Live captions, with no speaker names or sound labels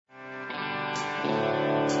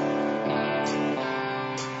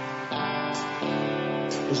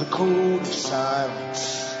There's a code of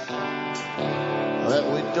silence that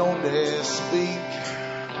we don't dare speak.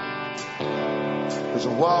 There's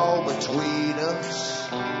a wall between us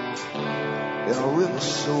and a river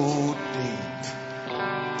so deep.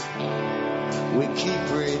 We keep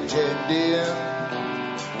pretending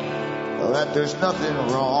that there's nothing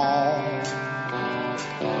wrong.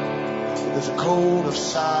 There's a code of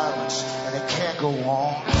silence and it can't go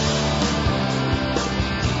on.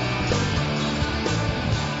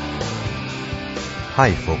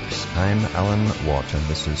 Hi folks, I'm Alan Watt and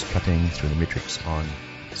this is Cutting Through the Matrix on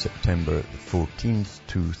September 14th,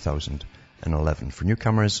 2011. For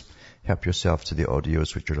newcomers, help yourself to the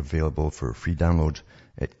audios which are available for free download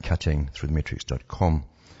at cuttingthroughthematrix.com,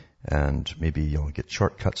 and maybe you'll get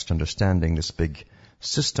shortcuts to understanding this big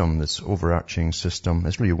system, this overarching system.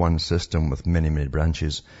 It's really one system with many, many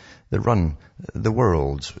branches that run the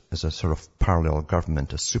world as a sort of parallel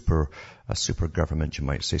government, a super government, you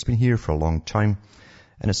might say. It's been here for a long time,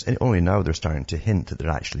 and it's only now they're starting to hint that they're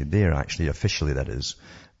actually there, actually officially that is.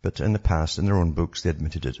 But in the past, in their own books, they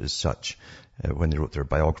admitted it as such when they wrote their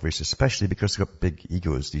biographies, especially because they've got big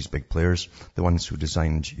egos, these big players, the ones who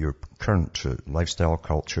designed your current lifestyle,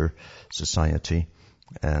 culture, society,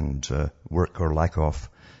 and work or lack of.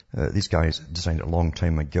 These guys designed it a long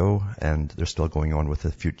time ago, and they're still going on with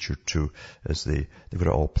the future too, as they've got it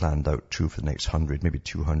all planned out too for the next 100, maybe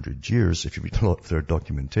 200 years, if you read a lot of their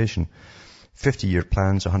documentation. 50-year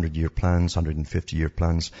plans, 100-year plans, 150-year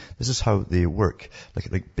plans. This is how they work,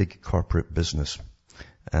 like big corporate business.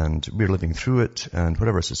 And we're living through it, and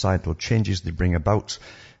whatever societal changes they bring about,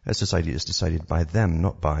 a society is decided by them,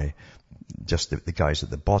 not by just the guys at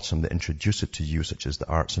the bottom that introduce it to you, such as the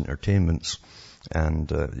arts, entertainments,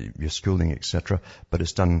 and your schooling, etc. But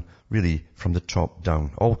it's done really from the top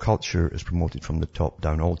down. All culture is promoted from the top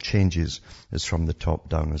down. All changes is from the top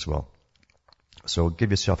down as well. So give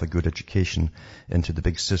yourself a good education into the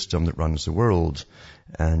big system that runs the world,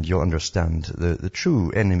 and you'll understand the true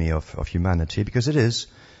enemy of humanity, because it is.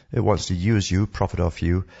 It wants to use you, profit off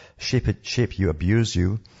you, shape you, abuse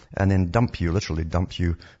you, and then literally dump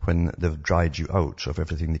you when they've dried you out of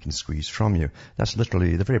everything they can squeeze from you. That's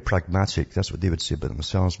literally, they're very pragmatic. That's what they would say about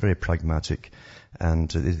themselves, very pragmatic, and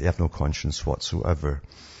they have no conscience whatsoever.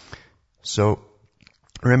 So,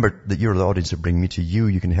 remember that you're the audience that bring me to you.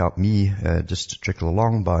 You can help me just trickle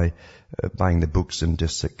along by buying the books and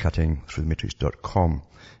discs at cuttingthroughthematrix.com.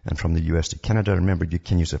 And from the US to Canada, remember you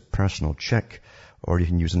can use a personal check, or you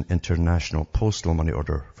can use an international postal money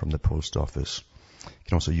order from the post office. You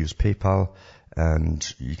can also use PayPal,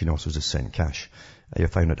 and you can also just send cash. You'll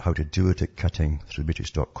find out how to do it at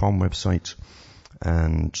cuttingthroughthematrix.com website,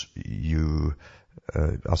 and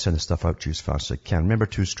I'll send the stuff out to you as fast as I can. Remember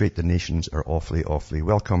too, straight donations are awfully, awfully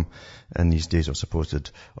welcome in these days of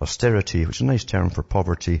supposed austerity, which is a nice term for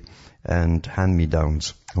poverty, and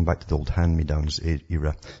hand-me-downs. Going back to the old hand-me-downs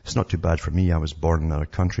era. It's not too bad for me. I was born in a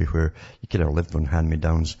country where you could have lived on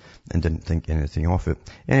hand-me-downs and didn't think anything of it.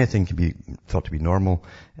 Anything can be thought to be normal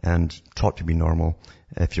and taught to be normal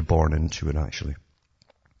if you're born into it, actually.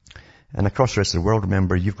 And across the rest of the world,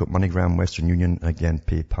 remember, you've got MoneyGram, Western Union, again,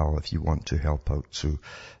 PayPal if you want to help out. So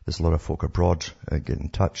there's a lot of folk abroad. Get in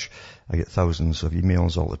touch. I get thousands of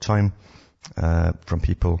emails all the time from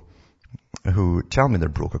people who tell me they're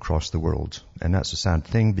broke across the world. And that's a sad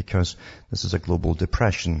thing, because this is a global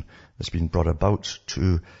depression that's been brought about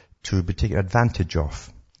to be taken advantage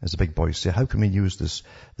of. As the big boys say, how can we use this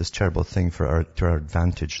terrible thing to our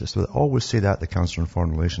advantage? They always say that, the Council on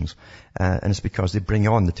Foreign Relations. And it's because they bring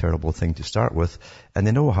on the terrible thing to start with, and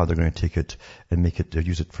they know how they're going to take it and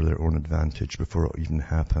use it for their own advantage before it even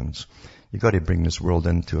happens. You've got to bring this world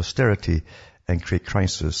into austerity and create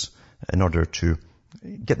crisis in order to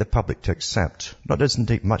get the public to accept. Now, it doesn't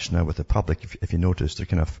take much now with the public, if you notice. They're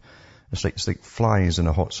kind of, it's like flies in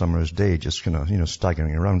a hot summer's day, just kind of,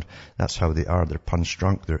 staggering around. That's how they are. They're punch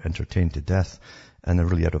drunk, they're entertained to death, and they're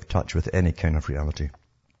really out of touch with any kind of reality.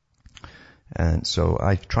 And so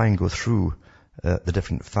I try and go through the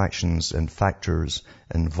different factions and factors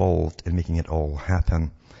involved in making it all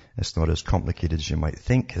happen. It's not as complicated as you might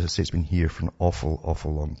think. As I say, it's been here for an awful,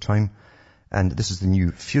 awful long time. And this is the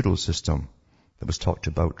new feudal system that was talked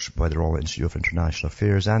about by the Royal Institute of International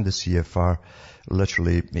Affairs and the CFR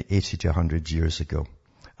literally 80 to 100 years ago.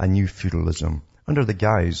 A new feudalism under the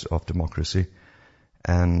guise of democracy,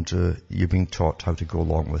 and you're being taught how to go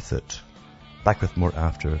along with it. Back with more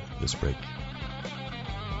after this break.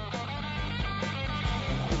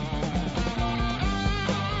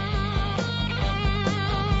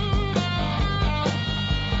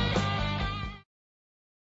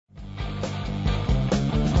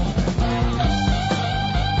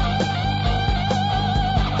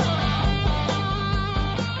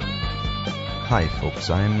 Hi folks,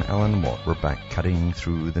 I'm Alan Watt. We're back cutting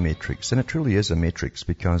through the matrix. And it truly is a matrix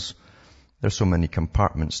because there's so many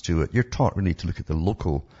compartments to it. You're taught really to look at the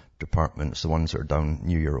local departments, the ones that are down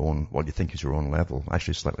near your own, what you think is your own level,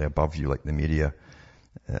 actually slightly above you, like the media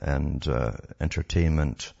and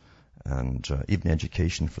entertainment and even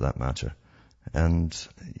education for that matter. And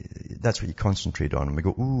that's what you concentrate on. And we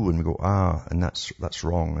go, ooh, and we go, ah, and that's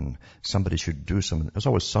wrong. And somebody should do something. There's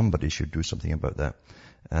always somebody should do something about that.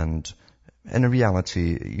 And in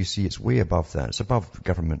reality, you see, it's way above that. It's above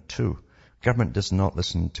government too. Government does not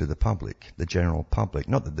listen to the public, the general public.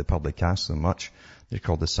 Not that the public asks them much. They're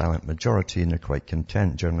called the silent majority, and they're quite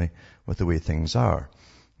content generally with the way things are.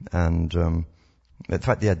 And in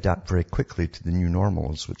fact, they adapt very quickly to the new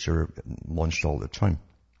normals, which are launched all the time.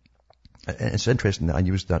 And it's interesting that I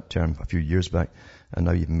used that term a few years back, and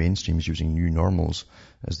now even mainstream is using new normals,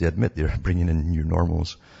 as they admit they're bringing in new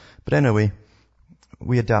normals. But anyway,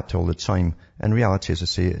 we adapt all the time. In reality, as I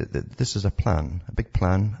say, this is a plan, a big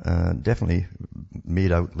plan, definitely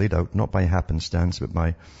laid out, not by happenstance, but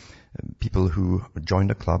by people who joined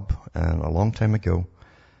a club a long time ago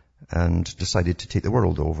and decided to take the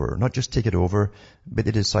world over. Not just take it over, but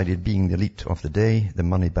they decided, being the elite of the day, the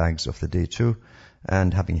money bags of the day too,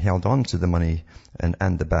 and having held on to the money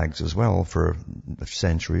and the bags as well for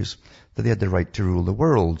centuries, that they had the right to rule the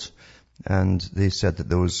world. And they said that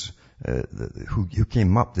those who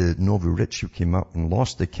came up, the Novu rich who came up and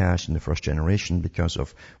lost the cash in the first generation because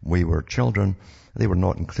of wayward children, they were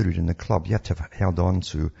not included in the club. You had to have held on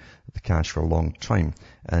to the cash for a long time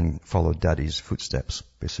and followed daddy's footsteps,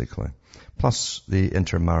 basically. Plus, they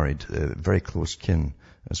intermarried, very close kin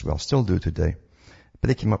as well, still do today. But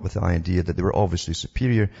they came up with the idea that they were obviously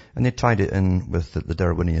superior, and they tied it in with the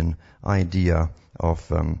Darwinian idea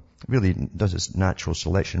of really does its natural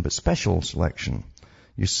selection, but special selection.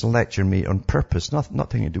 You select your mate on purpose,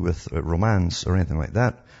 nothing to do with romance or anything like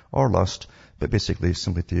that, or lust, but basically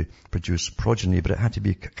simply to produce progeny. But it had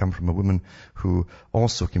to come from a woman who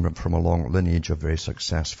also came from a long lineage of very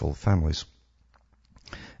successful families.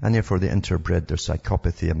 And therefore they interbred their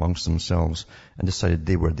psychopathy amongst themselves and decided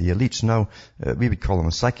they were the elites. Now, we would call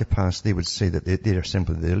them psychopaths. They would say that they are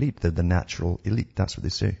simply the elite. They're the natural elite. That's what they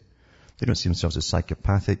say. They don't see themselves as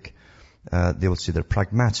psychopathic. They will say they're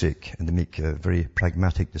pragmatic, and they make very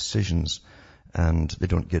pragmatic decisions, and they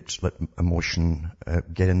don't let emotion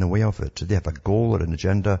get in the way of it. They have a goal or an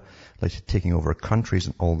agenda, like taking over countries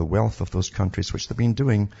and all the wealth of those countries, which they've been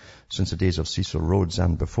doing since the days of Cecil Rhodes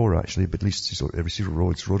and before, actually. But at least Cecil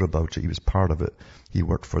Rhodes wrote about it. He was part of it. He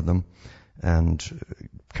worked for them. And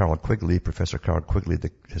Carroll Quigley, Professor Carroll Quigley,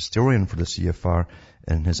 the historian for the CFR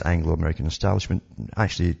in his Anglo-American establishment,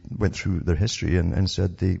 actually went through their history and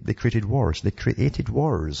said they created wars. They created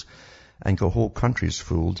wars and got whole countries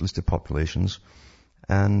fooled, at least the populations.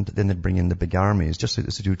 And then they'd bring in the big armies, just like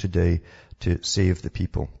they do today, to save the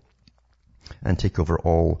people and take over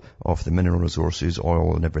all of the mineral resources,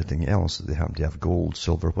 oil and everything else that they happen to have, gold,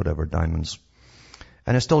 silver, whatever, diamonds.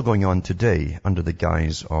 And it's still going on today under the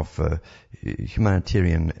guise of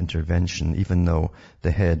humanitarian intervention, even though the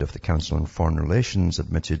head of the Council on Foreign Relations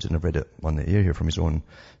admitted, and I read it on the air here from his own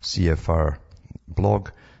CFR blog,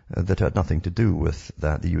 that had nothing to do with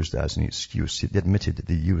that. They used that as an excuse. They admitted that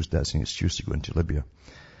they used that as an excuse to go into Libya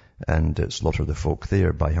and slaughter the folk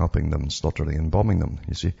there by helping them, slaughtering and bombing them,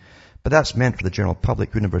 you see. But that's meant for the general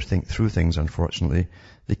public who never think through things, unfortunately.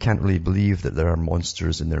 They can't really believe that there are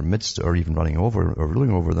monsters in their midst or even running over or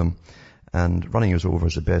ruling over them. And running us over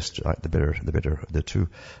is the best, the better of the two.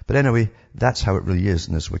 But anyway, that's how it really is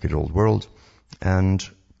in this wicked old world. And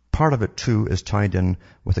part of it too is tied in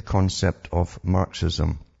with the concept of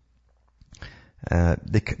Marxism.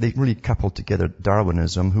 They really coupled together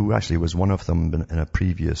Darwinism, who actually was one of them in a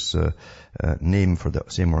previous name for the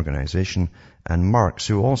same organization, and Marx,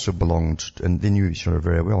 who also belonged, and they knew each other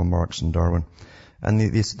very well, Marx and Darwin. And they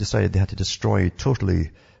decided they had to destroy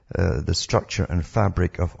totally the structure and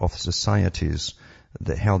fabric of societies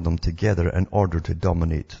that held them together in order to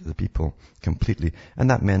dominate the people completely. And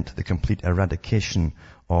that meant the complete eradication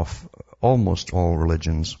of almost all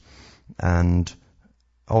religions, and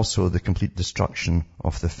also the complete destruction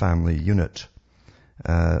of the family unit.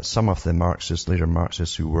 Some of the Marxists, later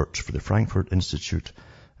Marxists who worked for the Frankfurt Institute,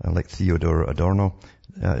 like Theodor Adorno,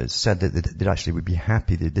 said that they actually would be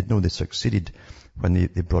happy. They did know they succeeded when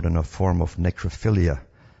they brought in a form of necrophilia,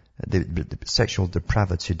 the sexual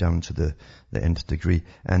depravity down to the nth degree,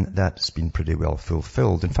 and that's been pretty well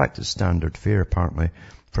fulfilled. In fact, it's standard fare, apparently,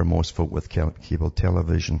 for most folk with cable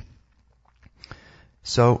television.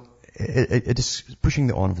 So it is pushing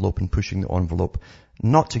the envelope and pushing the envelope,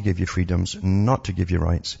 not to give you freedoms, not to give you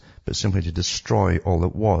rights, but simply to destroy all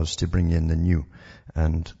it was to bring in the new.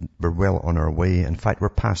 And we're well on our way. In fact, we're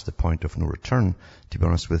past the point of no return, to be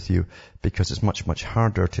honest with you, because it's much, much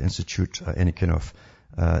harder to institute any kind of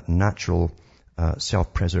natural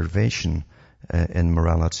self-preservation in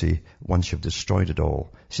morality once you've destroyed it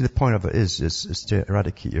all. See, the point of it is to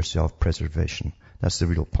eradicate your self-preservation. That's the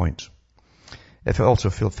real point. If it also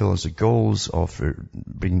fulfills the goals of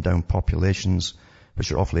bringing down populations, which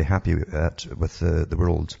you're awfully happy at with the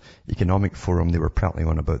World Economic Forum, they were prattling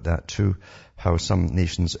on about that too, how some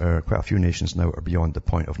nations quite a few nations now are beyond the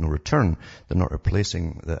point of no return. They're not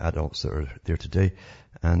replacing the adults that are there today,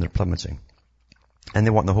 and they're plummeting. And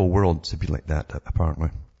they want the whole world to be like that, apparently.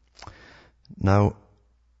 Now,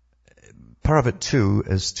 part of it too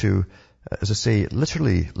is to, as I say,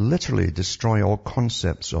 literally destroy all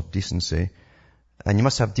concepts of decency. And you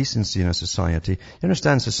must have decency in a society. You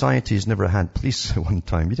understand, societies never had police at one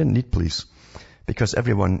time. You didn't need police because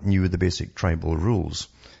everyone knew the basic tribal rules.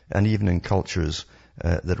 And even in cultures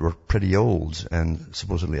that were pretty old and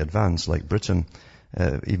supposedly advanced, like Britain,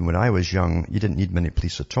 even when I was young, you didn't need many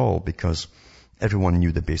police at all because everyone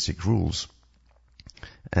knew the basic rules.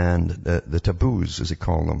 And the taboos, as they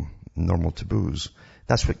call them, normal taboos,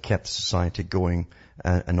 that's what kept society going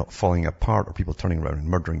and not falling apart, or people turning around and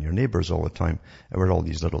murdering your neighbors all the time. There were all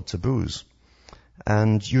these little taboos.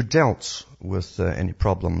 And you dealt with any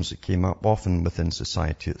problems that came up, often within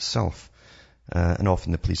society itself. And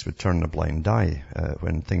often the police would turn a blind eye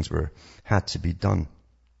when things had to be done.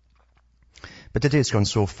 But today it's gone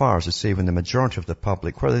so far as to say when the majority of the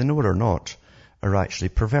public, whether they know it or not, are actually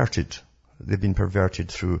perverted. They've been perverted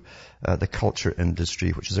through the culture industry,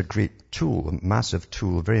 which is a great tool, a massive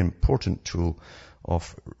tool, a very important tool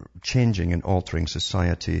of changing and altering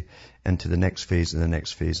society into the next phase and the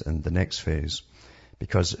next phase and the next phase.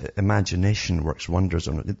 Because imagination works wonders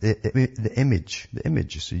on it. The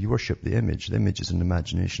image, so you worship the image. The image is an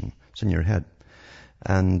imagination. It's in your head.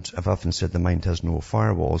 And I've often said the mind has no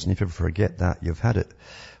firewalls, and if you ever forget that, you've had it.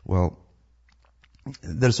 Well,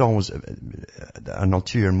 there's always an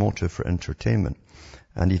ulterior motive for entertainment.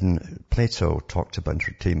 And even Plato talked about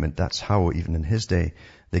entertainment. That's how, even in his day,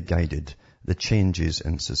 they guided the changes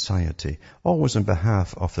in society. Always on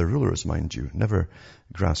behalf of the rulers, mind you. Never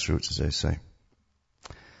grassroots, as they say.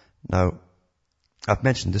 Now, I've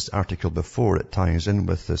mentioned this article before. It ties in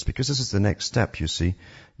with this because this is the next step, you see.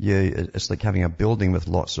 It's like having a building with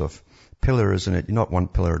lots of pillars in it. You knock one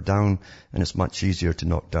pillar down and it's much easier to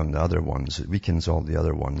knock down the other ones. It weakens all the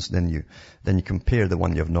other ones. Then you compare the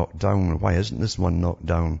one you've knocked down. Why isn't this one knocked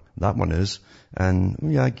down? That one is. And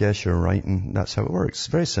yeah, I guess you're right. And that's how it works. It's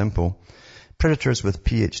very simple. Predators with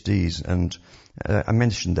PhDs, and I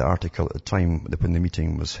mentioned the article at the time when the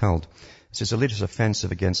meeting was held. It says the latest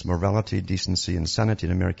offensive against morality, decency and sanity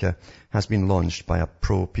in America has been launched by a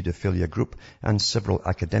pro-pedophilia group and several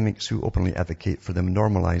academics who openly advocate for the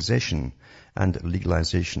normalization and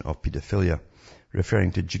legalization of pedophilia,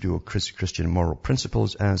 referring to Judeo-Christian moral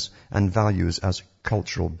principles and values as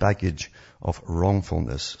cultural baggage of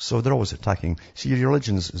wrongfulness. So they're always attacking. See, your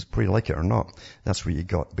religions, whether you like it or not, that's where you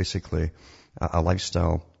got basically a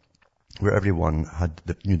lifestyle where everyone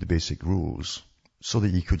knew the basic rules, so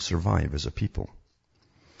that you could survive as a people.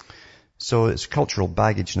 So it's cultural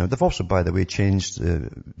baggage now. They've also, by the way, changed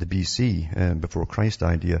the BC, before Christ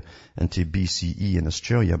idea, into BCE in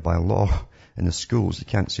Australia by law in the schools. You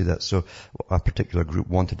can't say that. So a particular group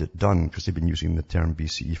wanted it done because they've been using the term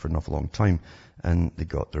BCE for an awful long time, and they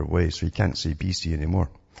got their way. So you can't say BC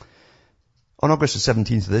anymore. On August the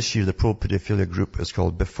 17th of this year, the pro-pedophilia group is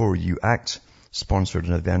called Before You Act, sponsored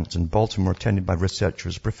an event in Baltimore attended by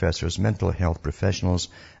researchers, professors, mental health professionals,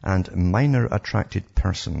 and minor attracted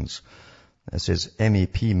persons. It says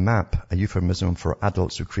MAP, a euphemism for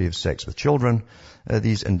adults who crave sex with children.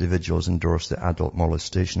 These individuals endorse the adult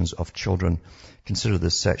molestations of children, consider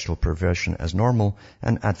this sexual perversion as normal,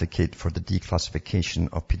 and advocate for the declassification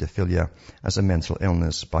of pedophilia as a mental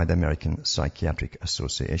illness by the American Psychiatric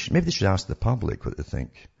Association. Maybe they should ask the public what they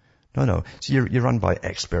think. No. See, you're run by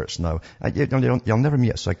experts now. You'll never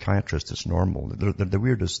meet a psychiatrist that's normal. They're the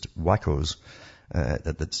weirdest wackos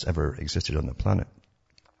that's ever existed on the planet.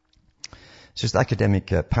 It says the academic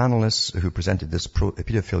panelists who presented this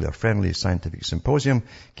pedophilia-friendly scientific symposium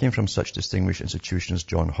came from such distinguished institutions: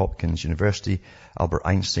 Johns Hopkins University, Albert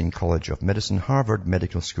Einstein College of Medicine, Harvard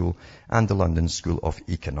Medical School, and the London School of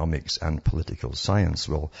Economics and Political Science.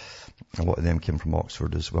 Well, a lot of them came from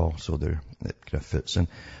Oxford as well, so it kind of fits in.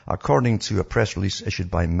 According to a press release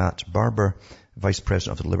issued by Matt Barber, Vice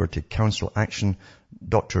President of the Liberty Council Action,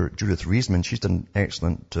 Dr. Judith Reisman. She's done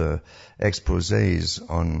excellent exposés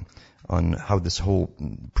on how this whole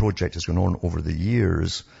project has gone on over the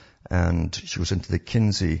years. And she goes into the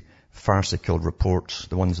Kinsey farcical reports,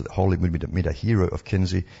 the ones that Hollywood made a hero of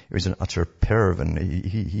Kinsey. He was an utter perv, and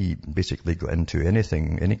he basically got into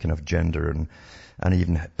anything, any kind of gender, and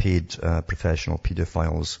even paid professional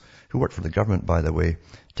pedophiles who worked for the government, by the way,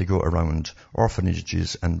 to go around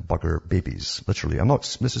orphanages and bugger babies. Literally.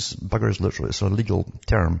 Bugger is literally, it's a legal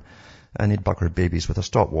term. And he'd bugger babies with a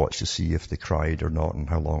stopwatch to see if they cried or not and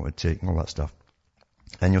how long it would take and all that stuff.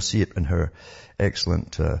 And you'll see it in her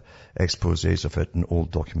excellent exposés of it and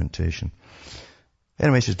old documentation.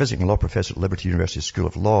 Anyway, she's visiting a law professor at Liberty University School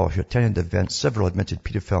of Law who attended the event. Several admitted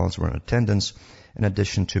pedophiles were in attendance, in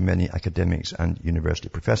addition to many academics and university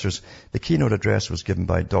professors. The keynote address was given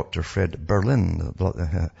by Dr. Fred Berlin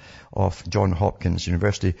of Johns Hopkins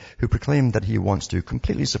University, who proclaimed that he wants to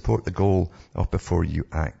completely support the goal of Before You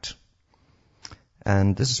Act.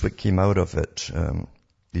 And this is what came out of it,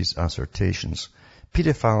 these assertions.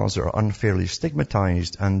 Pedophiles are unfairly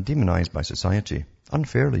stigmatized and demonized by society.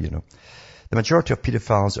 Unfairly, The majority of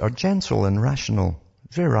pedophiles are gentle and rational.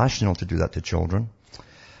 Very rational to do that to children.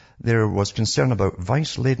 There was concern about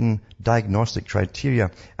vice-laden diagnostic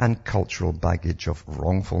criteria and cultural baggage of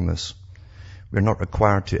wrongfulness. We are not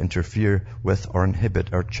required to interfere with or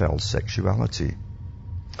inhibit our child's sexuality.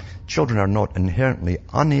 Children are not inherently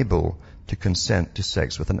unable to consent to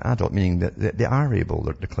sex with an adult, meaning that they are able,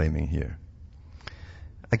 they're claiming here.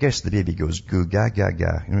 I guess the baby goes goo gaga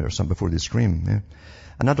ga, or something before they scream. Yeah?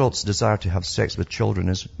 An adult's desire to have sex with children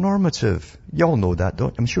is normative. You all know that,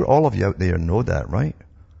 don't you? I'm sure all of you out there know that, right?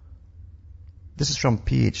 This is from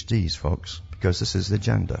PhDs, folks, because this is the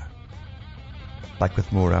agenda. Back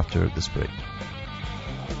with more after this break.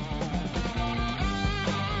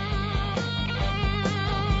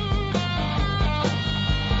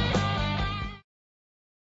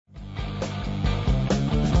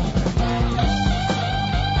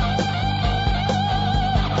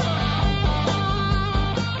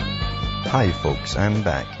 Hi folks, I'm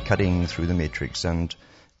back, cutting through the matrix and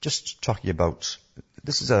just talking about,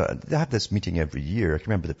 they have this meeting every year. I can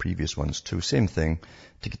remember the previous ones too. Same thing,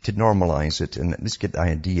 to normalize it and at least get the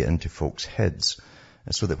idea into folks' heads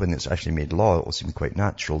so that when it's actually made law, it will seem quite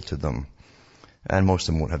natural to them. And most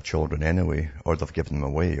of them won't have children anyway, or they've given them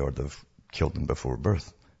away, or they've killed them before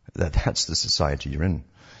birth. That's the society you're in.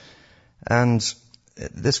 And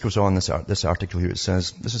this goes on, this article here, it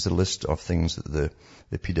says, this is the list of things that the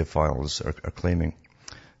pedophiles are claiming.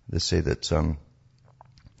 They say that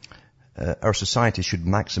our society should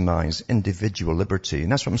maximize individual liberty.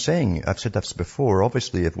 And that's what I'm saying. I've said that before.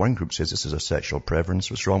 Obviously, if one group says this is a sexual preference,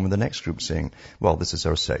 what's wrong with the next group saying, well, this is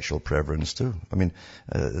our sexual preference too? I mean,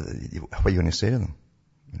 what are you going to say to them?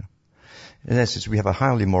 In essence, we have a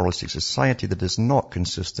highly moralistic society that is not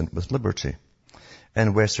consistent with liberty.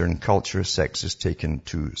 In Western culture, sex is taken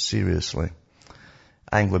too seriously.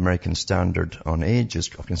 Anglo-American standard on age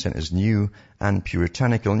of consent is new and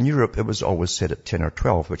puritanical. In Europe, it was always set at 10 or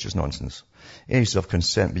 12, which is nonsense. Ages of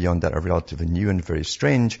consent beyond that are relatively new and very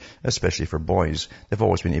strange, especially for boys. They've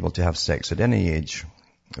always been able to have sex at any age.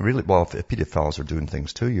 Really, well, if pedophiles are doing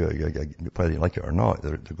things to you, whether you like it or not,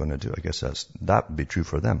 they're going to do. I guess that would be true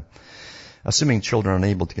for them. Assuming children are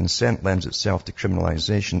unable to consent lends itself to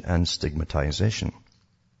criminalization and stigmatization.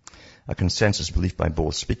 A consensus belief by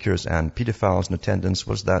both speakers and pedophiles in attendance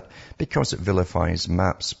was that because it vilifies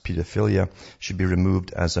MAPS pedophilia, should be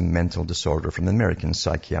removed as a mental disorder from the American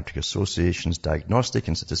Psychiatric Association's Diagnostic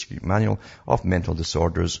and Statistical Manual of Mental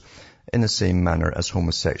Disorders in the same manner as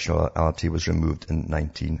homosexuality was removed in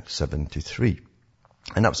 1973.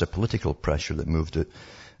 And that was a political pressure that moved it,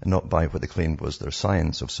 and not by what they claimed was their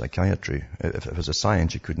science of psychiatry. If it was a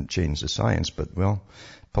science, you couldn't change the science, but, well,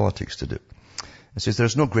 politics did it. It says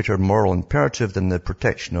there's no greater moral imperative than the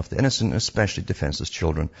protection of the innocent, especially defenseless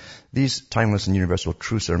children. These timeless and universal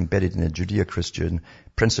truths are embedded in the Judeo-Christian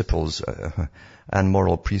principles and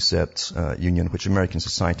moral precepts union, which American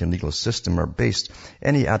society and legal system are based.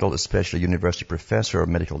 Any adult, especially a university professor or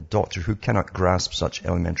medical doctor who cannot grasp such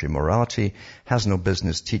elementary morality, has no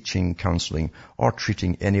business teaching, counseling, or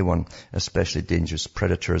treating anyone, especially dangerous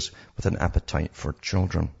predators, with an appetite for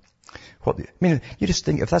children. You just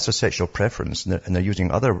think, if that's a sexual preference and they're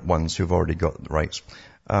using other ones who've already got the rights,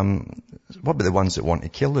 what about the ones that want to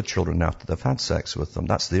kill the children after they've had sex with them?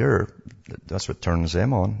 That's what turns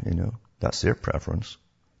them on, That's their preference.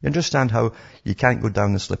 You understand how you can't go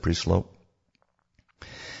down the slippery slope?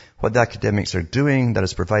 What the academics are doing, that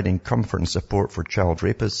is providing comfort and support for child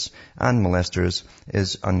rapists and molesters,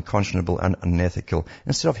 is unconscionable and unethical.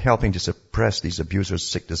 Instead of helping to suppress these abusers'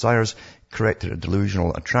 sick desires, correct their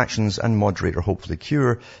delusional attractions, and moderate or hopefully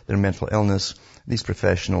cure their mental illness, these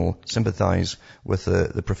professionals sympathize with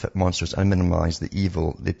the monsters and minimize the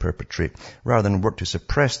evil they perpetrate. Rather than work to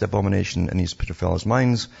suppress the abomination in these pedophiles'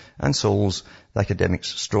 minds and souls, the academics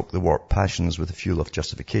stroke the warped passions with the fuel of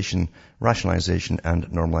justification, rationalization, and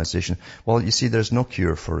normalization. Well, you see, there's no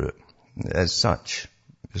cure for it as such.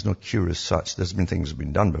 There's no cure as such. There's been things that have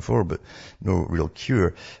been done before, but no real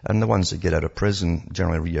cure. And the ones that get out of prison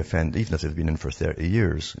generally reoffend, even if they've been in for 30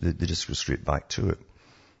 years. They just go straight back to it.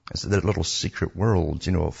 It's that little secret world,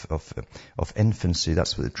 of infancy.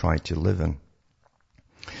 That's what they try to live in.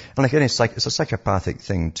 And like any it's a psychopathic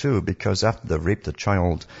thing too, because after they've raped a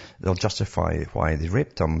child, they'll justify why they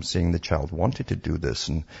raped them, saying the child wanted to do this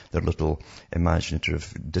in their little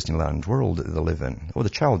imaginative Disneyland world that they live in. Oh, the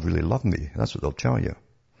child really loved me. That's what they'll tell you.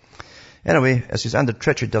 Anyway, as says, and the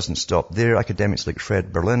treachery doesn't stop there. Academics like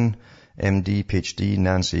Fred Berlin, MD, PhD,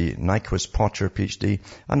 Nancy Nyquist Potter, PhD,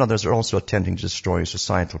 and others are also attempting to destroy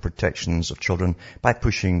societal protections of children by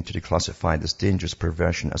pushing to declassify this dangerous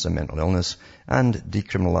perversion as a mental illness and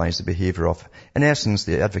decriminalize the behavior of. In essence,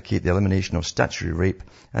 they advocate the elimination of statutory rape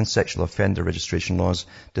and sexual offender registration laws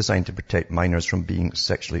designed to protect minors from being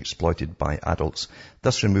sexually exploited by adults,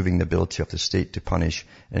 thus removing the ability of the state to punish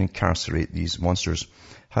and incarcerate these monsters.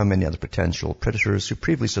 How many other potential predators who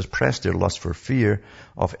previously suppressed their lust for fear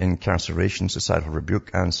of incarceration, societal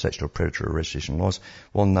rebuke, and sexual predator registration laws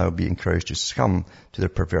will now be encouraged to succumb to their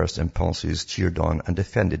perverse impulses, cheered on and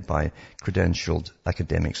defended by credentialed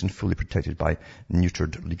academics and fully protected by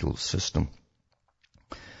neutered legal system.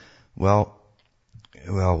 Well,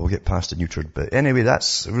 we'll get past the neutered bit. Anyway,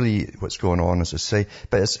 that's really what's going on, as I say.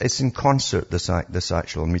 But it's in concert, this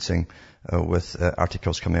actual meeting, with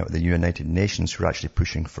articles coming out of the United Nations who are actually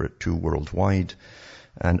pushing for it too worldwide,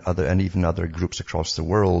 and even other groups across the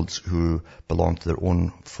world who belong to their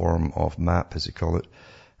own form of map, as they call it,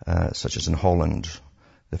 such as in Holland.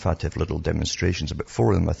 They've had to have little demonstrations, about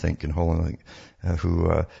 4 of them, I think, in Holland, who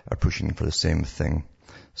are pushing for the same thing.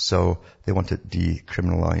 So they want it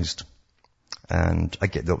decriminalized. And I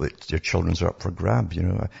get that their children are up for grab,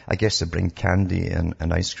 I guess they bring candy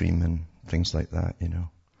and ice cream and things like that,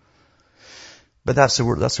 But that's the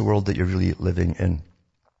world that you're really living in.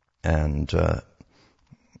 And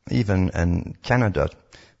even in Canada,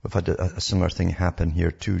 we've had a similar thing happen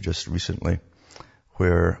here too, just recently,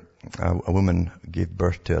 where a woman gave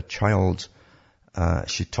birth to a child.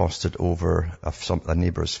 She tossed it over a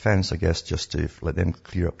neighbour's fence, I guess, just to let them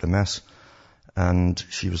clear up the mess. And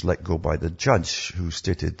she was let go by the judge, who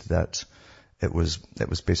stated that it was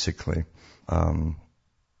basically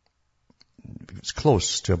it's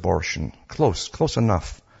close to abortion, close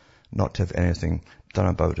enough not to have anything done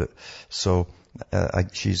about it. So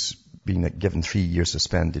she's been given 3 years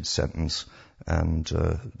suspended sentence, and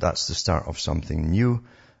that's the start of something new.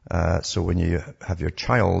 So when you have your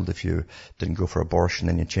child, if you didn't go for abortion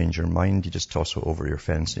and you change your mind, you just toss it over your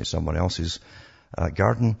fence into someone else's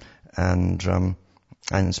garden, and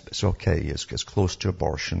it's okay. It's close to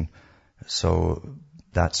abortion. So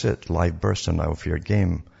that's it. Live births are now fair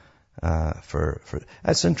game.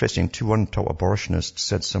 It's interesting too. One top abortionist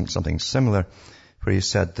said something similar, where he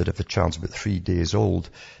said that if a child's about 3 days old,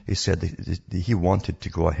 he said that he wanted to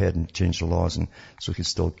go ahead and change the laws, and so he could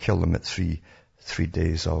still kill them at 3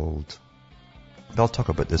 days old. But I'll talk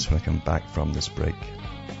about this when I come back from this break.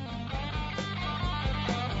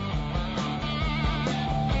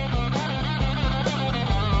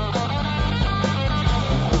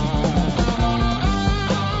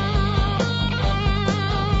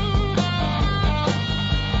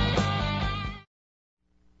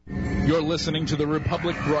 You're listening to the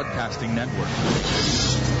Republic Broadcasting Network,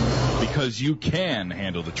 because you can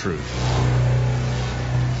handle the truth.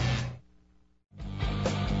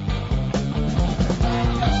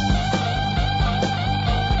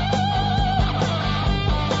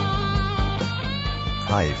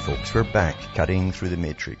 Hi folks, we're back cutting through the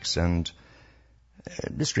matrix, and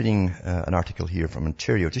just reading an article here from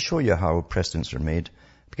Ontario to show you how precedents are made,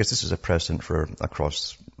 because this is a precedent for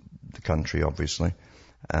across the country, obviously.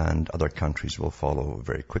 And other countries will follow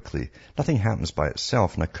very quickly. Nothing happens by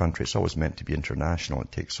itself in a country. It's always meant to be international.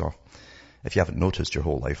 It takes off, if you haven't noticed, your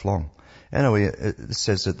whole life long. Anyway, it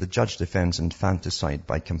says that the judge defends infanticide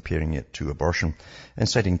by comparing it to abortion. And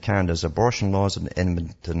citing Canada's abortion laws, an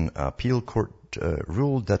Edmonton appeal court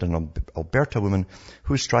ruled that an Alberta woman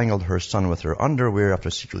who strangled her son with her underwear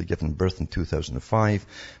after secretly giving birth in 2005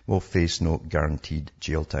 will face no guaranteed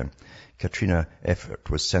jail time. Katrina Effert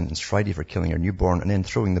was sentenced Friday for killing her newborn and then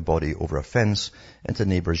throwing the body over a fence into a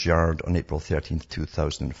neighbour's yard on April 13,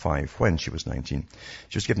 2005, when she was 19.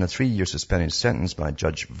 She was given a 3-year suspended sentence by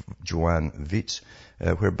Judge Joanne Viet,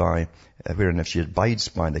 wherein if she abides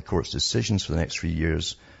by the court's decisions for the next 3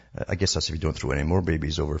 years, I guess that's if you don't throw any more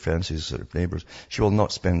babies over fences or neighbours, she will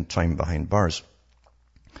not spend time behind bars.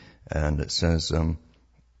 And it says,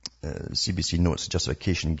 CBC notes the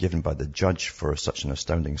justification given by the judge for such an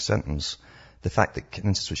astounding sentence. The fact that,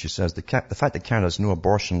 and this is what she says, the fact that Canada has no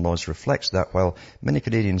abortion laws reflects that while many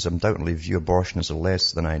Canadians undoubtedly view abortion as a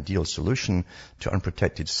less than ideal solution to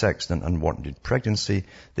unprotected sex than unwanted pregnancy,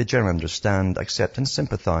 they generally understand, accept and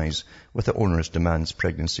sympathise with the onerous demands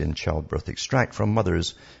pregnancy and childbirth extract from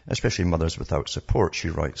mothers, especially mothers without support, she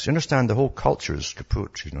writes. You understand the whole culture is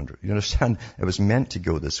kaput. You understand it was meant to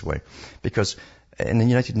go this way. Because in the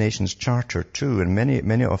United Nations Charter too, and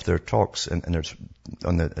many of their talks and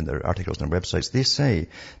their articles on their websites, they say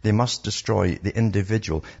they must destroy the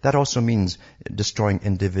individual. That also means destroying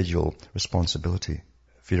individual responsibility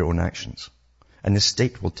for your own actions. And the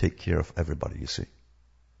state will take care of everybody, you see.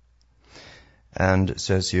 And it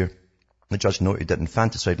says here, the judge noted that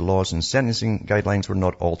infanticide laws and sentencing guidelines were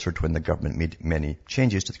not altered when the government made many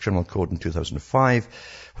changes to the criminal code in 2005,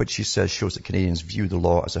 which she says shows that Canadians view the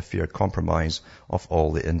law as a fair compromise of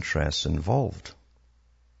all the interests involved.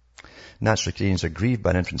 Naturally, Canadians are grieved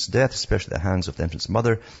by an infant's death, especially at the hands of the infant's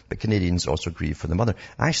mother, but Canadians also grieve for the mother.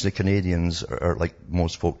 Actually, Canadians are like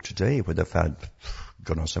most folk today, where they've had,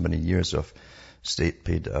 God knows how many years of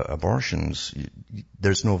state-paid abortions.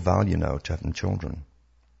 There's no value now to having children.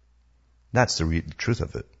 That's the truth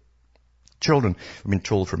of it. Children, we've been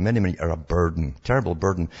told for many, are a burden, terrible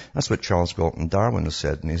burden. That's what Charles Galton Darwin has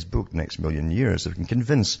said in his book, Next Million Years. If we can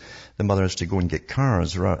convince the mothers to go and get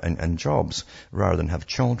cars and jobs rather than have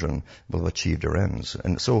children, we'll have achieved our ends.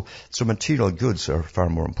 And so material goods are far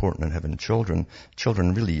more important than having children.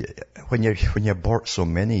 Children really, when you abort so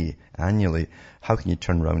many annually, how can you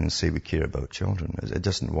turn around and say we care about children? It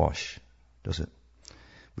doesn't wash, does it?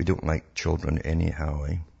 We don't like children anyhow,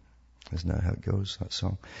 eh? Isn't that how it goes, that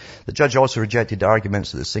song? The judge also rejected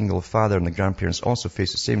arguments that the single father and the grandparents also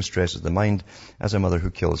face the same stress of the mind as a mother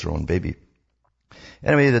who kills her own baby.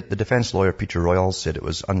 Anyway, the defense lawyer Peter Royal said it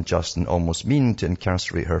was unjust and almost mean to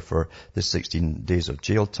incarcerate her for the 16 days of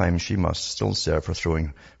jail time she must still serve for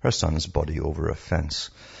throwing her son's body over a fence.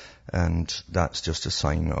 And that's just a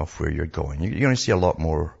sign of where you're going. You're going to see a lot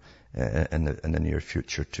more in the near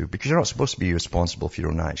future too, because you're not supposed to be responsible for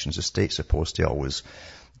your own actions. The state's supposed to always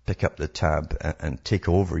pick up the tab and take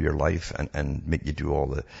over your life and make you do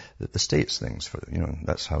all the state's things for,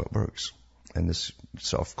 that's how it works. And this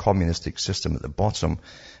sort of communistic system at the bottom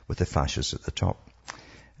with the fascists at the top.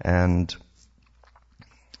 And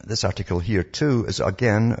this article here too is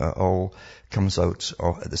again, all comes out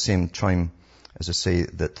at the same time, as I say,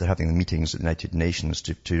 that they're having meetings at the United Nations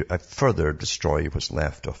to further destroy what's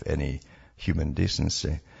left of any human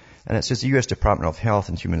decency. And it says the U.S. Department of Health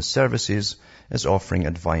and Human Services is offering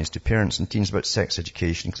advice to parents and teens about sex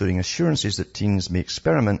education, including assurances that teens may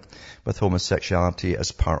experiment with homosexuality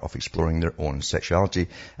as part of exploring their own sexuality,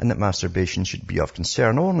 and that masturbation should be of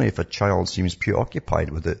concern only if a child seems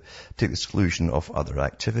preoccupied with it to the exclusion of other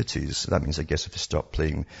activities. That means, I guess, if they stop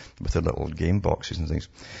playing with their little game boxes and things.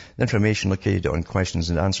 The information located on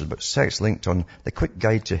questions and answers about sex linked on the Quick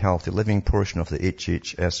Guide to Healthy Living portion of the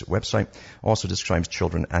HHS website also describes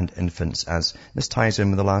children and infants as, this ties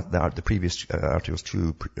in with the previous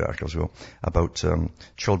articles ago, about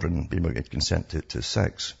children being able to get consent to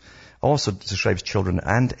sex. Also describes children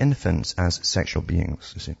and infants as sexual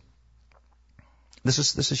beings, you see.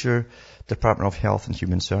 This is your Department of Health and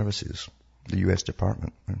Human Services, the U.S.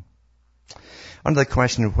 Department. Under the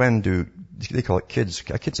question of when do, they call it kids.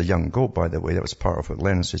 A kid's a young goat, by the way. That was part of what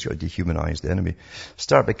Lenin says, you've got to dehumanize the enemy.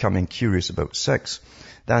 Start becoming curious about sex.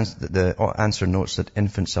 The answer notes that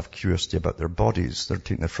infants have curiosity about their bodies. They're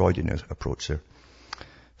taking the Freudian approach here.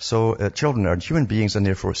 So children are human beings and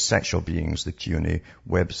therefore sexual beings, the Q&A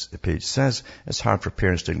web page says. It's hard for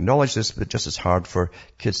parents to acknowledge this, but just as hard for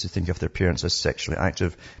kids to think of their parents as sexually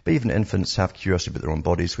active. But even infants have curiosity about their own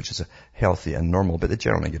bodies, which is healthy and normal, but they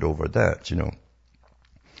generally get over that, And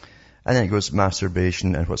then it goes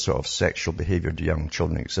masturbation and what sort of sexual behavior do young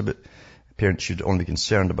children exhibit. Parents should only be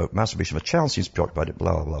concerned about masturbation. If a child seems preoccupied,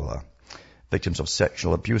 blah, blah, blah. Victims of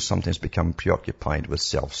sexual abuse sometimes become preoccupied with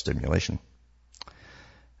self-stimulation.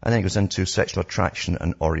 And then it goes into sexual attraction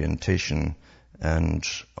and orientation and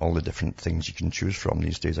all the different things you can choose from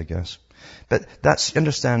these days, I guess. But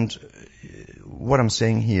understand what I'm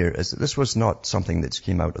saying here is that this was not something that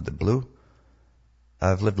came out of the blue.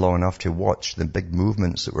 I've lived long enough to watch the big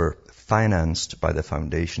movements that were financed by the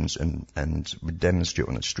foundations and would demonstrate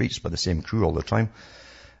on the streets by the same crew all the time.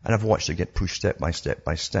 And I've watched it get pushed step by step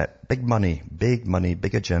by step. Big money,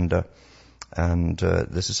 big agenda. And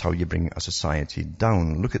this is how you bring a society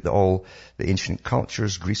down. Look at all the ancient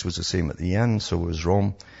cultures. Greece was the same at the end, so was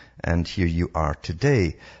Rome. And here you are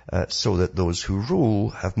today, so that those who rule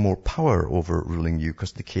have more power over ruling you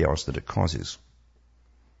because of the chaos that it causes.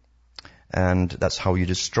 And that's how you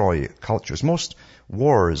destroy cultures. Most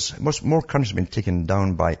more countries have been taken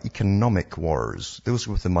down by economic wars. Those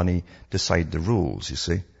with the money decide the rules, you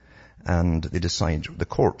see. And they decide the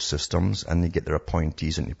court systems, and they get their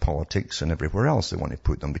appointees into politics and everywhere else they want to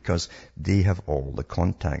put them because they have all the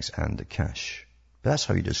contacts and the cash. But that's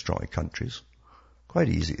how you destroy countries. Quite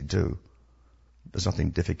easy to do. There's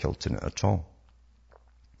nothing difficult in it at all.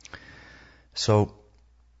 So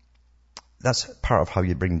that's part of how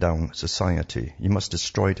you bring down society. You must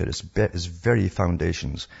destroy it at its very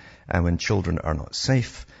foundations. And when children are not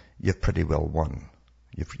safe, you've pretty well won.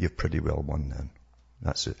 You've pretty well won then.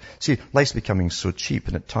 That's it. See, life's becoming so cheap,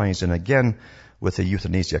 and it ties in again with the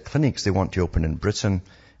euthanasia clinics they want to open in Britain.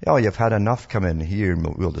 Oh, you've had enough, come in here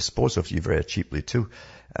and we'll dispose of you very cheaply too.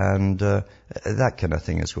 And that kind of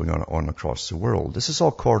thing is going on across the world. This is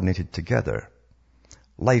all coordinated together.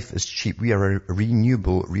 Life is cheap. We are a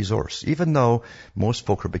renewable resource. Even though most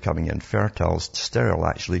folk are becoming infertile, sterile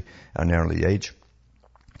actually, at an early age,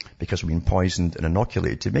 because we've been poisoned and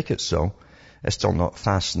inoculated to make it so, it's still not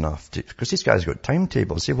fast enough because these guys got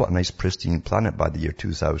timetables. Say what a nice pristine planet by the year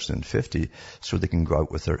 2050 so they can go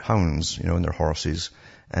out with their hounds, and their horses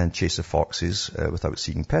and chase the foxes without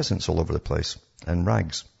seeing peasants all over the place and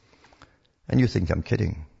rags. And you think I'm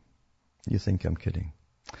kidding. You think I'm kidding.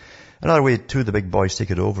 Another way too the big boys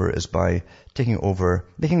take it over is by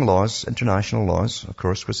making laws, international laws, of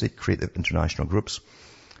course, because they create the international groups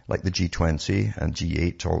like the G20 and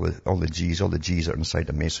G8, all the G's are inside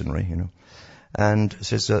the masonry, And it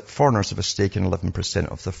says that foreigners have a stake in 11%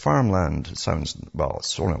 of the farmland. It sounds,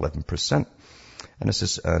 it's only 11%. And this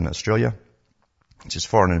is in Australia. It says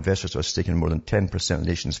foreign investors have a stake in more than 10% of the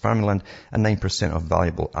nation's farmland and 9% of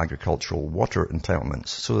valuable agricultural water entitlements.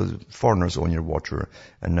 So the foreigners own your water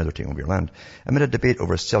and now they're taking over your land. Amid a debate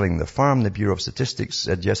over selling the farm, the Bureau of Statistics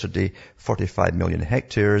said yesterday 45 million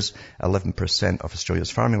hectares, 11% of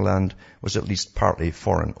Australia's farming land, was at least partly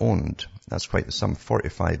foreign owned. That's quite the sum,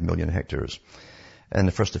 45 million hectares. And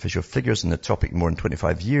the first official figures in the topic in more than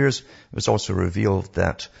 25 years, it was also revealed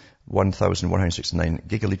that 1,169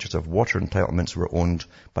 gigalitres of water entitlements were owned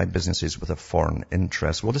by businesses with a foreign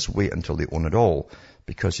interest. We'll just wait until they own it all,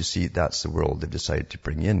 because you see, that's the world they've decided to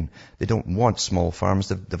bring in. They don't want small farms.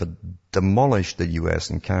 They've demolished the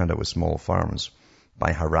US and Canada with small farms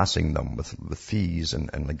by harassing them with fees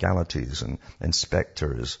and legalities and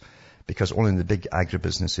inspectors, because only the big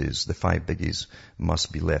agribusinesses, the 5 biggies,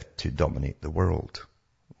 must be left to dominate the world,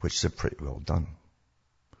 which they've pretty well done.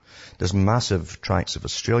 There's massive tracts of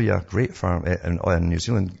Australia, great farm, and New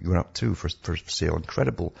Zealand going up too for sale.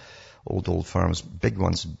 Incredible old farms, big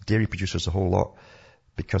ones, dairy producers, a whole lot,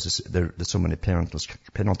 because there's so many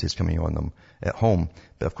penalties coming on them at home.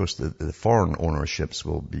 But of course, the foreign ownerships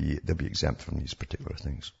they'll be exempt from these particular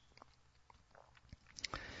things.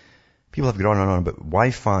 People have gone on about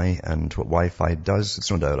Wi-Fi and what Wi-Fi does.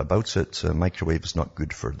 There's no doubt about it. Microwave is not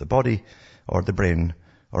good for the body or the brain,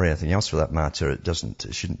 or anything else for that matter.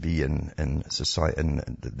 It shouldn't be in society,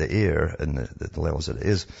 in the air, and the levels that it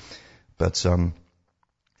is. But,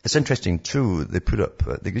 it's interesting too,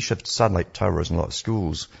 they used to have satellite towers in a lot of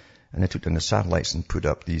schools, and they took down the satellites and put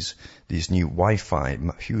up these new Wi-Fi,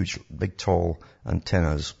 huge, big, tall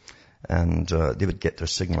antennas, and, they would get their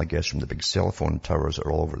signal, I guess, from the big cell phone towers that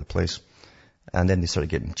are all over the place. And then they started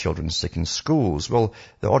getting children sick in schools. Well,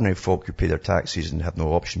 the ordinary folk who pay their taxes and have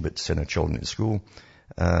no option but to send their children to school,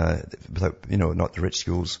 without, not the rich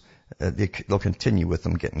schools, they'll continue with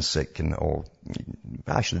them getting sick and all.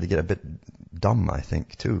 Actually, they get a bit dumb, I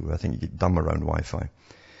think, too. I think you get dumb around Wi-Fi.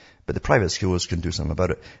 But the private schools can do something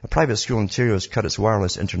about it. A private school in Ontario has cut its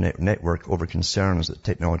wireless internet network over concerns that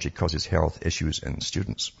technology causes health issues in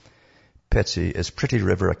students. Pretty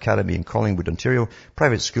River Academy in Collingwood, Ontario,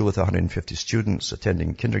 private school with 150 students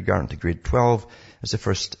attending kindergarten to grade 12, is the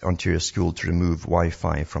first Ontario school to remove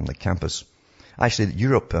Wi-Fi from the campus. Actually, the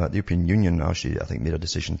European Union actually, I think, made a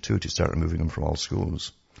decision too to start removing them from all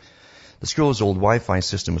schools. The school's old Wi-Fi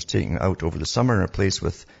system was taken out over the summer and replaced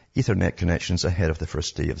with Ethernet connections ahead of the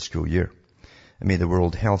first day of the school year. The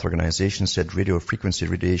World Health Organization said radio frequency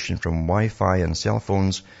radiation from Wi-Fi and cell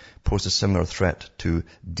phones posed a similar threat to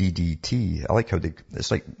DDT. I like how it's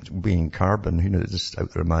like being carbon, just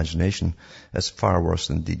out their imagination. It's far worse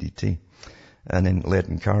than DDT. and then lead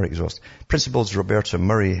and car exhaust. Principals Roberta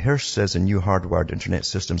Murray Hirsch says the new hardwired internet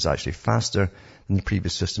system is actually faster than the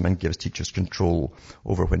previous system and gives teachers control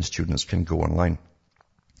over when students can go online.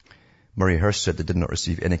 Murray Hirsch said they did not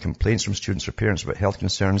receive any complaints from students or parents about health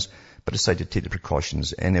concerns, but decided to take the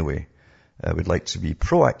precautions anyway. We'd like to be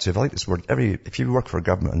proactive. I like this word. If you work for a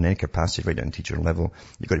government in any capacity, right down to teacher level,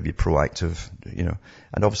 you've got to be proactive,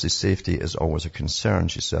 and obviously safety is always a concern,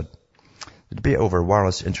 she said. The debate over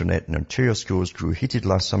wireless internet in Ontario schools grew heated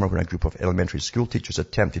last summer when a group of elementary school teachers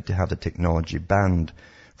attempted to have the technology banned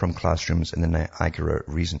from classrooms in the Niagara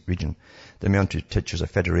region. The Mounted Teachers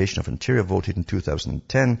Federation of Ontario voted in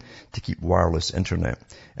 2010 to keep wireless internet.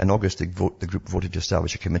 In August, the group voted to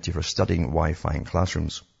establish a committee for studying Wi-Fi in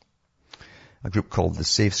classrooms. A group called the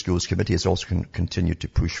Safe Schools Committee has also continued to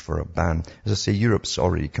push for a ban. As I say, Europe's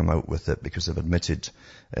already come out with it because they've admitted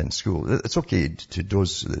in school it's okay to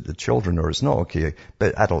dose the children, or it's not okay,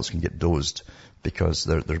 but adults can get dosed because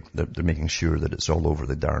they're making sure that it's all over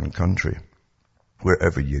the darn country.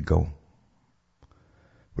 Wherever you go.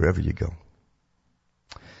 Wherever you go.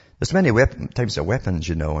 There's many types of weapons,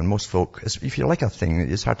 and most folk, if you like a thing,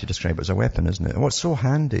 it's hard to describe it as a weapon, isn't it? And what's so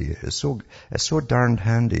handy, it's so darned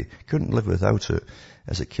handy, couldn't live without it,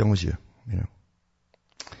 as it kills you,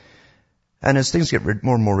 And as things get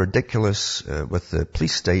more and more ridiculous with the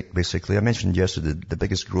police state, basically, I mentioned yesterday the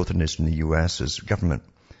biggest growth in this in the U.S. is government.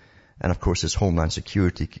 And of course, as Homeland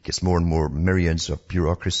Security gets more and more myriads of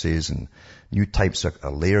bureaucracies and new types of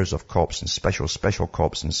layers of cops and special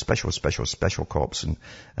cops and special cops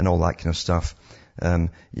and all that kind of stuff,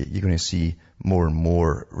 you're going to see more and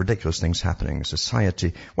more ridiculous things happening in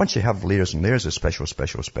society. Once you have layers and layers of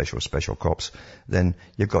special cops, then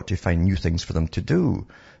you've got to find new things for them to do.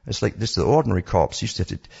 It's like this, the ordinary cops used to have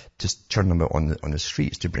to just turn them out on the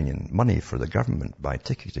streets to bring in money for the government by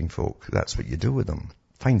ticketing folk. That's what you do with them.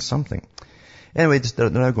 Find something. Anyway,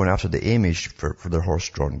 they're now going after the Amish for their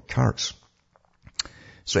horse-drawn carts.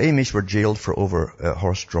 So Amish were jailed for over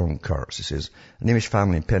horse-drawn carts. It says, an Amish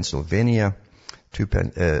family in Pennsylvania,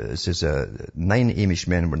 it says 9 Amish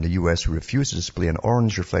men were in the U.S. who refused to display an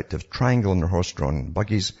orange reflective triangle in their horse-drawn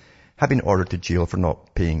buggies, have been ordered to jail for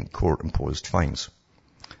not paying court-imposed fines.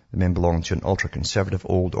 The men belong to an ultra-conservative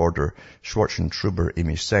old order Schwartzentruber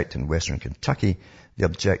Amish sect in western Kentucky. They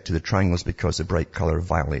object to the triangles because the bright color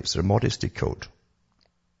violates their modesty code.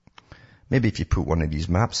 Maybe if you put one of these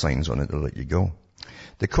map signs on it, they'll let you go.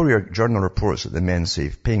 The Courier-Journal reports that the men say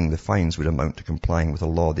paying the fines would amount to complying with a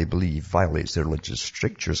law they believe violates their religious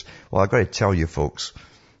strictures. Well, I've got to tell you folks,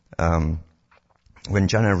 when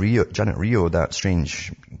Janet Rio, that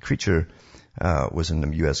strange creature, was in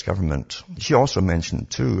the U.S. government, she also mentioned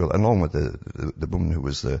too, along with the woman who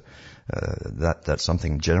was that's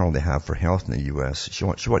something general they have for health in the U.S. She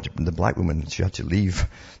wanted the black woman, she had to leave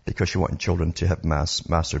because she wanted children to have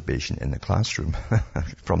masturbation in the classroom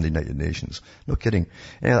from the United Nations. No kidding.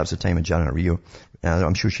 Yeah, that was the time of Janet Rio.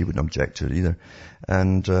 I'm sure she wouldn't object to it either.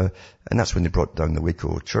 And that's when they brought down the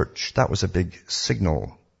Waco church. That was a big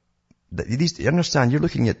signal. You understand, you're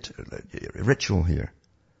looking at ritual here.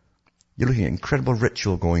 You're looking at incredible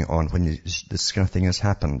ritual going on when this kind of thing has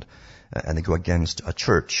happened, and they go against a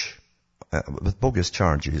church with bogus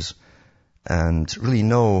charges and really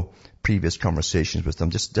no previous conversations with them.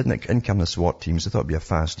 Just didn't in come the SWAT teams. They thought it'd be a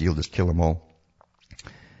fast deal, just kill them all.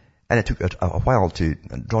 And it took a while to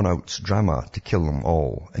drawn out drama to kill them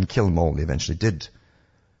all, and kill them all they eventually did.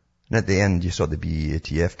 And at the end, you saw the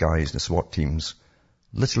BATF guys and the SWAT teams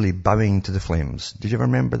literally bowing to the flames. Did you ever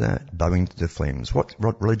remember that? Bowing to the flames. What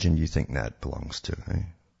religion do you think that belongs to? Eh?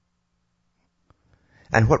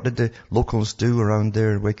 And what did the locals do around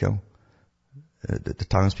there in Waco? The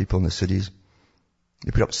townspeople in the cities?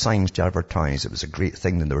 They put up signs to advertise it was a great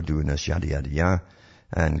thing that they were doing this, yada, yada, yada.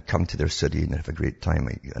 And come to their city and have a great time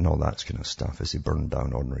and all that kind of stuff as they burn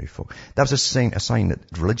down ordinary folk. That was a sign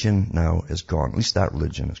that religion now is gone. At least that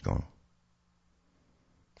religion is gone.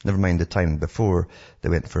 Never mind the time before they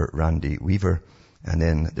went for Randy Weaver, and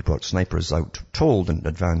then they brought snipers out, told in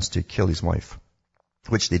advance to kill his wife,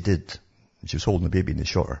 which they did. She was holding the baby and they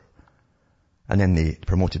shot her. And then they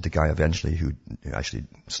promoted the guy eventually who actually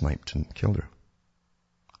sniped and killed her.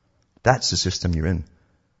 That's the system you're in.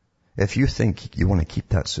 If you think you want to keep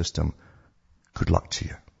that system, good luck to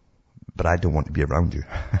you. But I don't want to be around you.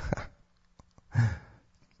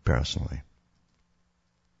 Personally.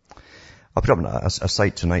 I'll put up a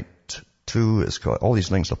site tonight too. It's called, all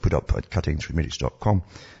these links I'll put up at cuttingthroughthematrix.com.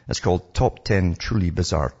 It's called Top 10 Truly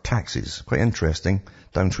Bizarre Taxes. Quite interesting,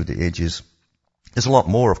 down through the ages. There's a lot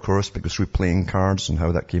more, of course, because through playing cards and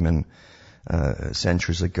how that came in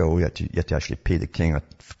centuries ago. You had to actually pay the king a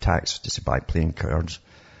tax just to buy playing cards.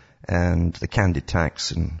 and the candy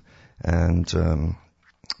tax and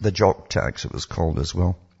the jock tax it was called as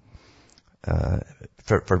well,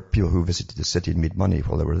 for people who visited the city and made money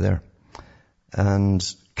while they were there. And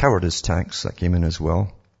cowardice tax, that came in as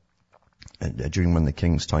well, during one of the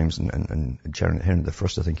king's times, and Henry I,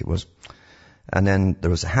 I think it was. And then there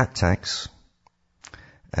was a hat tax,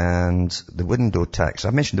 and the window tax.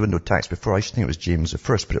 I mentioned the window tax before. I used to think it was James I,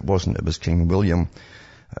 but it wasn't. It was King William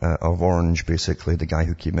of Orange, basically, the guy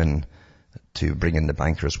who came in to bring in the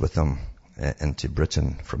bankers with him into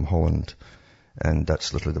Britain from Holland. And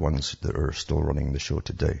that's literally the ones that are still running the show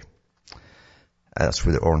today. That's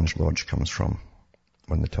where the Orange Lodge comes from,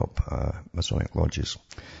 one of the top Masonic lodges.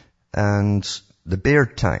 And the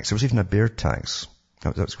beard tax, there was even a beard tax.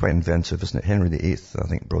 That was quite inventive, isn't it? Henry VIII, I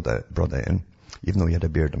think, brought that in, even though he had a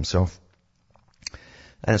beard himself.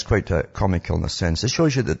 And it's quite comical in a sense. It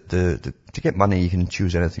shows you that to get money, you can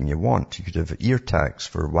choose anything you want. You could have ear tax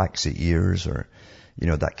for waxy ears, or,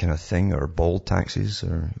 that kind of thing, or bald taxes,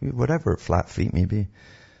 or whatever, flat feet maybe.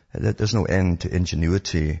 There's no end to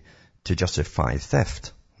ingenuity to justify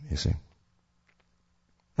theft, you see.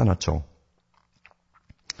 None at all.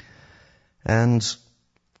 And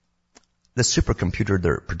the supercomputer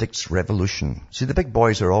that predicts revolution. See, the big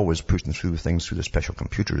boys are always pushing through things through the special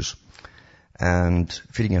computers. And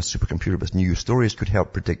feeding a supercomputer with new stories could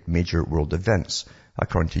help predict major world events,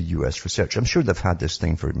 according to US research. I'm sure they've had this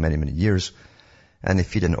thing for many, many years. And they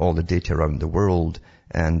feed in all the data around the world,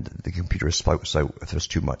 and the computer spouts out if there's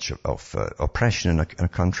too much of oppression in a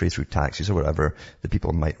country through taxes or whatever, the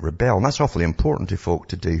people might rebel. And that's awfully important to folk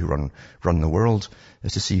today who run the world,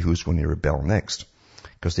 is to see who's going to rebel next.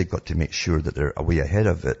 Because they've got to make sure that they're way ahead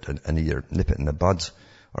of it and either nip it in the bud,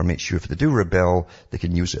 or make sure if they do rebel, they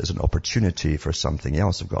can use it as an opportunity for something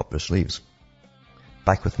else they've got up their sleeves.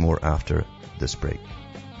 Back with more after this break.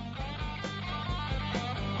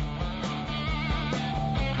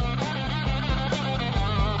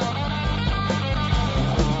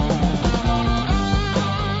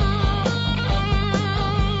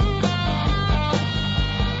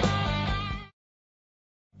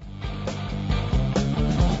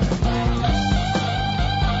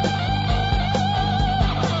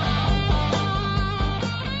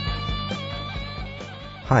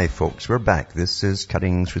 Hi folks, we're back. This is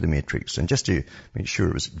Cutting Through the Matrix. And just to make sure,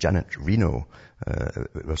 it was Janet Reno I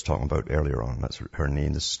was talking about earlier on. That's her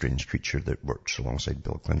name, this strange creature that works alongside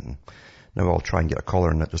Bill Clinton. Now I'll try and get a caller,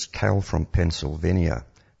 and that was Kyle from Pennsylvania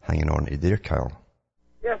hanging on. Are you there, Kyle?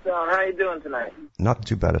 Yes, Alan. How are you doing tonight? Not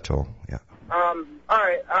too bad at all, yeah. All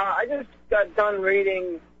right. I just got done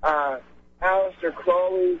reading Aleister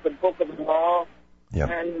Crowley's The Book of the Law,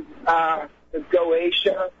 and the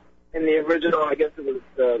Goetia. In the original, I guess it was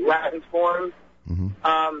the Latin form. Mm-hmm.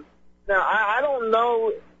 Now, I don't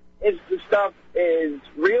know if the stuff is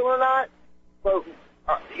real or not, but,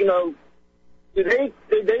 do they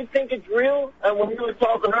think it's real? And when you were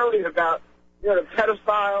talking earlier about, the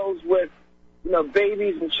pedophiles with,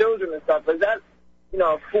 babies and children and stuff, is that,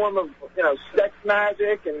 a form of, sex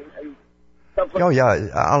magic and stuff like that? Oh, yeah.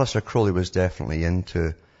 Aleister Crowley was definitely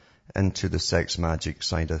into the sex magic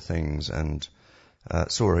side of things, and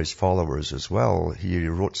so are his followers as well. He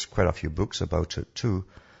wrote quite a few books about it too.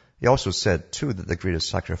 He also said too that the greatest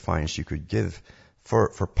sacrifice you could give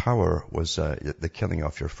for power was the killing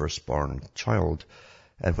of your firstborn child.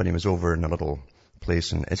 And when he was over in a little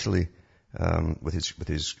place in Italy with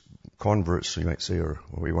his converts, you might say, or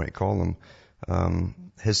what you want to call them,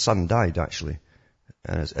 his son died actually.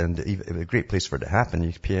 And it was a great place for it to happen.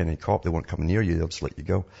 You pay any cop, they won't come near you, they'll just let you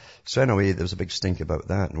go. So anyway, there was a big stink about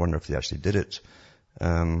that, and wonder if they actually did it.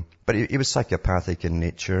 But he was psychopathic in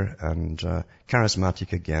nature and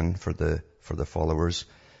charismatic again for the followers.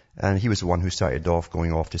 And he was the one who started off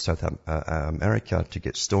going off to South America to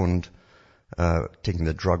get stoned, taking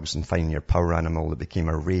the drugs and finding your power animal. That became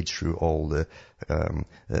a rage through all the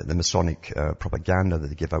Masonic propaganda that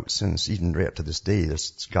they give out since. Even right up to this day,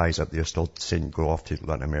 there's guys out there still saying go off to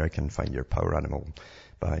Latin America and find your power animal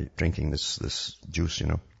by drinking this juice,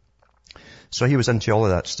 So he was into all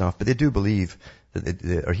of that stuff, but they do believe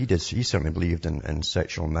that he certainly believed in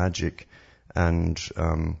sexual magic, and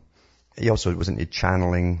he also was into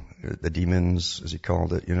channeling the demons, as he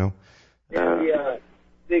called it, They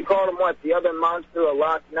called him what? The other monster of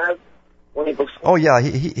Loch Ness? Oh yeah,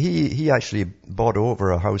 he actually bought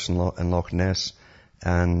over a house in Loch Ness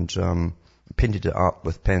and painted it up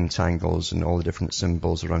with pentangles and all the different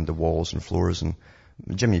symbols around the walls and floors, and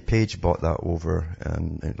Jimmy Page bought that over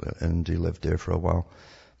and he lived there for a while.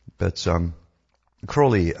 But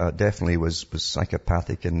Crowley definitely was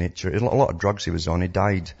psychopathic in nature. A lot of drugs he was on. He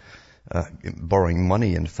died borrowing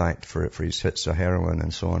money, in fact, for his hits of heroin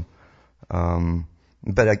and so on.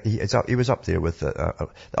 But he was up there with a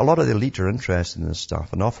lot of the elite are interested in this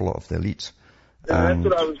stuff, an awful lot of the elite. Yeah, that's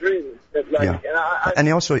what I was reading. And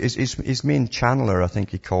he also, his main channeler, I think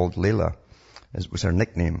he called Layla, was her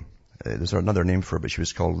nickname. There's another name for her, but she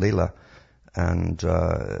was called Layla. And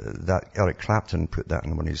that Eric Clapton put that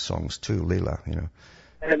in one of his songs too, Layla, you know.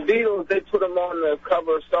 And the Beatles, they put him on the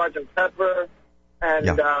cover of Sgt. Pepper, and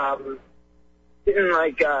even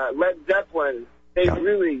like Led Zeppelin, they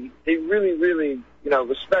really, you know,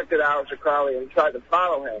 respected Aleister Crowley and tried to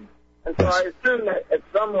follow him. And so I assume that at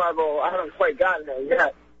some level, I haven't quite gotten there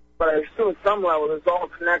yet, but I assume at some level this all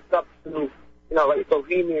connects up to, you know, like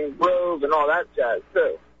Bohemian Grove and all that jazz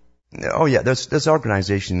too. Oh yeah, there's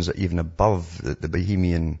organizations even above the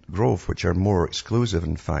Bohemian Grove which are more exclusive,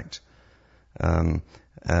 in fact. And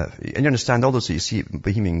you understand, all those that you see at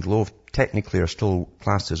Bohemian Grove technically are still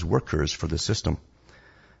classed as workers for the system.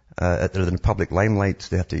 They're in the public limelight.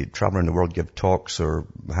 They have to travel around the world, give talks or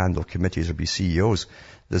handle committees or be CEOs.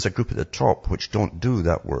 There's a group at the top which don't do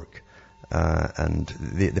that work. And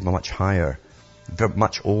they're much higher,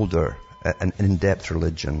 much older, and in-depth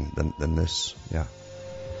religion than this. Yeah.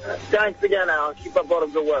 Thanks again, Alan. Keep up all the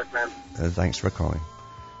good work, man. Thanks for calling.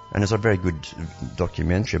 And there's a very good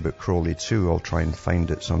documentary about Crowley too. I'll try and find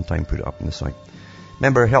it sometime, put it up on the site.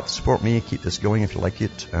 Remember, help support me, keep this going if you like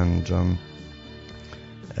it, and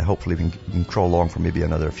hopefully we can crawl along for maybe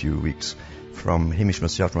another few weeks. From Hamish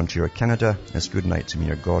myself, Ontario, Canada, it's good night to me,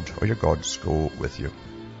 your God or your gods go with you.